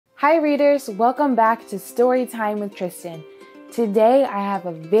Hi readers, welcome back to Storytime with Tristan. Today I have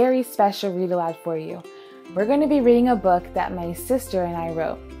a very special read aloud for you. We're going to be reading a book that my sister and I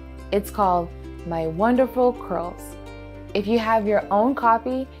wrote. It's called My Wonderful Curls. If you have your own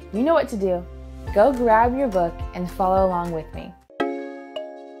copy, you know what to do. Go grab your book and follow along with me.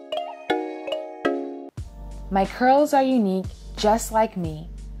 My curls are unique, just like me.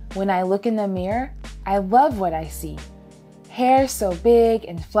 When I look in the mirror, I love what I see. Hair so big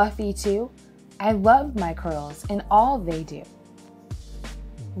and fluffy too. I love my curls and all they do.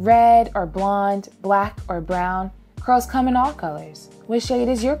 Red or blonde, black or brown, curls come in all colors. What shade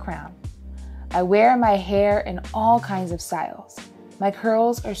is your crown? I wear my hair in all kinds of styles. My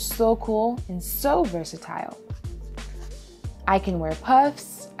curls are so cool and so versatile. I can wear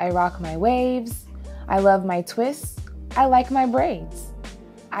puffs, I rock my waves. I love my twists, I like my braids.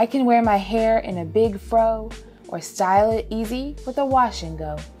 I can wear my hair in a big fro, or style it easy with a wash and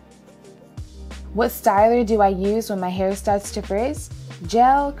go. What styler do I use when my hair starts to frizz?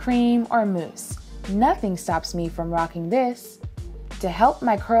 Gel, cream, or mousse? Nothing stops me from rocking this. To help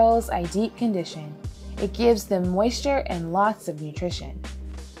my curls, I deep condition. It gives them moisture and lots of nutrition.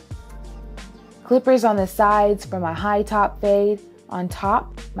 Clippers on the sides for my high top fade. On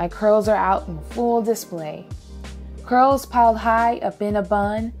top, my curls are out in full display. Curls piled high up in a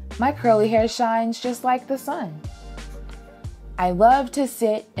bun. My curly hair shines just like the sun. I love to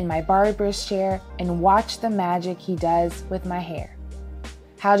sit in my barber's chair and watch the magic he does with my hair.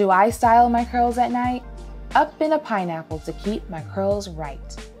 How do I style my curls at night? Up in a pineapple to keep my curls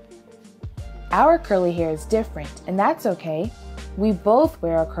right. Our curly hair is different, and that's okay. We both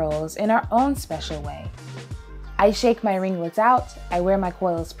wear our curls in our own special way. I shake my ringlets out, I wear my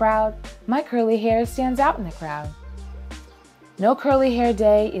coils proud. My curly hair stands out in the crowd. No curly hair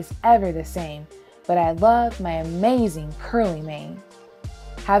day is ever the same, but I love my amazing curly mane.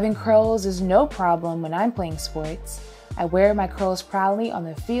 Having curls is no problem when I'm playing sports. I wear my curls proudly on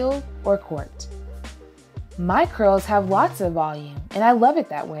the field or court. My curls have lots of volume, and I love it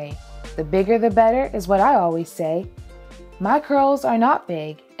that way. The bigger the better is what I always say. My curls are not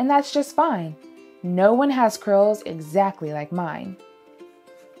big, and that's just fine. No one has curls exactly like mine.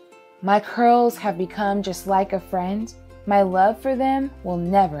 My curls have become just like a friend. My love for them will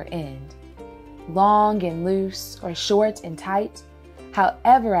never end. Long and loose or short and tight,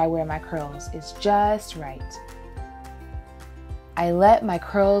 however I wear my curls is just right. I let my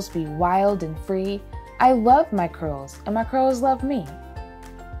curls be wild and free. I love my curls and my curls love me.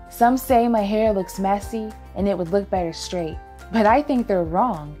 Some say my hair looks messy and it would look better straight, but I think they're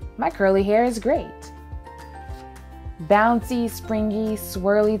wrong. My curly hair is great. Bouncy, springy,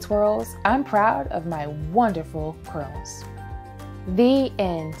 swirly twirls, I'm proud of my wonderful curls. The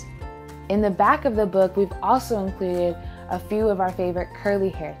end. In the back of the book, we've also included a few of our favorite curly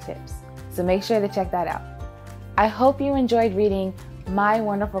hair tips, so make sure to check that out. I hope you enjoyed reading My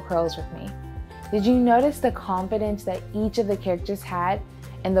Wonderful Curls with me. Did you notice the confidence that each of the characters had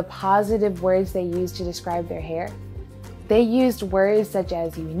and the positive words they used to describe their hair? They used words such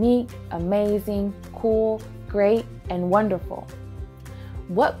as unique, amazing, cool, great, and wonderful.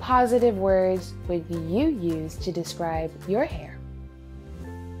 What positive words would you use to describe your hair?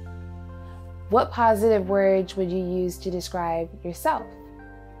 What positive words would you use to describe yourself?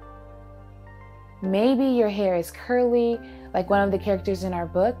 Maybe your hair is curly, like one of the characters in our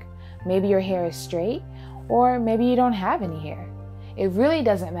book. Maybe your hair is straight, or maybe you don't have any hair. It really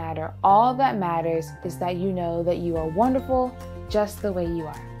doesn't matter. All that matters is that you know that you are wonderful just the way you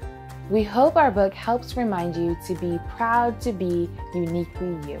are. We hope our book helps remind you to be proud to be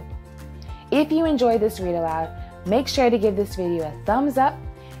uniquely you. If you enjoyed this read aloud, make sure to give this video a thumbs up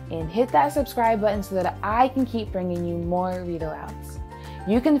and hit that subscribe button so that I can keep bringing you more read alouds.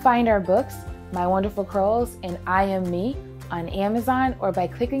 You can find our books, My Wonderful Curls and I Am Me, on Amazon or by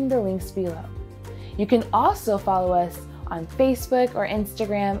clicking the links below. You can also follow us on Facebook or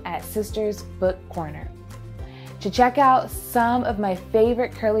Instagram at Sisters Book Corner. To check out some of my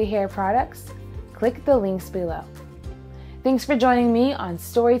favorite curly hair products, click the links below. Thanks for joining me on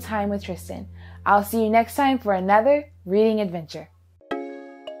Storytime with Tristan. I'll see you next time for another reading adventure.